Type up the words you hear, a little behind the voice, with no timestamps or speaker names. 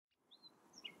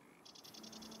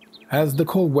As the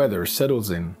cold weather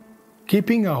settles in,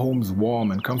 keeping our homes warm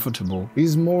and comfortable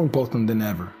is more important than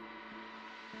ever.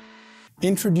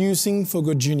 Introducing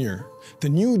Fogo Junior, the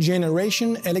new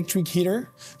generation electric heater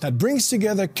that brings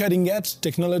together cutting-edge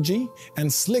technology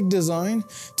and slick design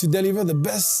to deliver the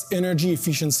best energy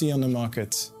efficiency on the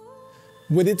market.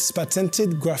 With its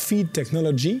patented Grapheat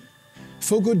technology,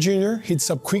 Fogo Junior heats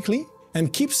up quickly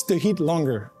and keeps the heat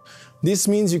longer. This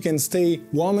means you can stay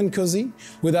warm and cozy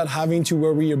without having to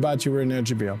worry about your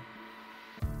energy bill.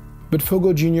 But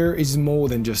Fogo Junior is more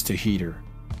than just a heater.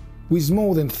 With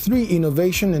more than 3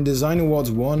 Innovation and Design Awards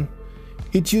won,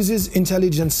 it uses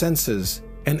intelligent sensors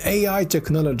and AI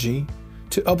technology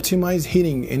to optimize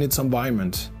heating in its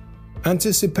environment,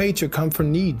 anticipate your comfort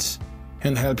needs,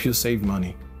 and help you save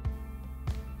money.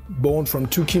 Born from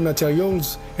 2 key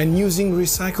materials and using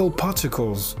recycled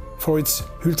particles for its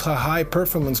ultra-high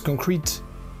performance concrete,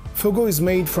 Fogo is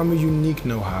made from a unique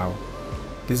know-how,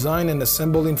 designed and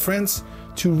assembled in France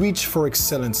to reach for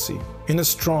excellency in a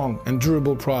strong and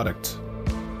durable product.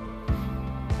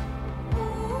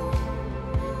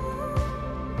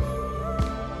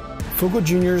 Fogo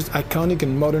Junior's iconic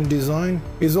and modern design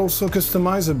is also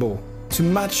customizable to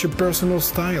match your personal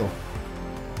style.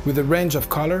 With a range of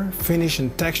color, finish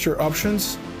and texture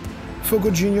options,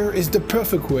 Fogo Junior is the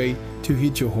perfect way to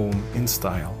heat your home in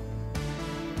style.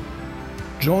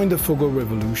 Join the Fogo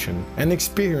revolution and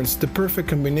experience the perfect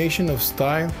combination of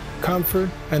style, comfort,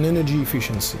 and energy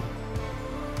efficiency.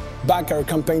 Back our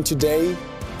campaign today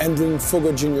and bring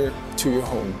Fogo Junior to your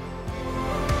home.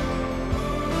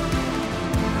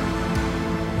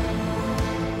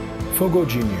 Fogo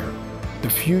Junior, the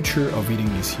future of heating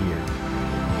is here.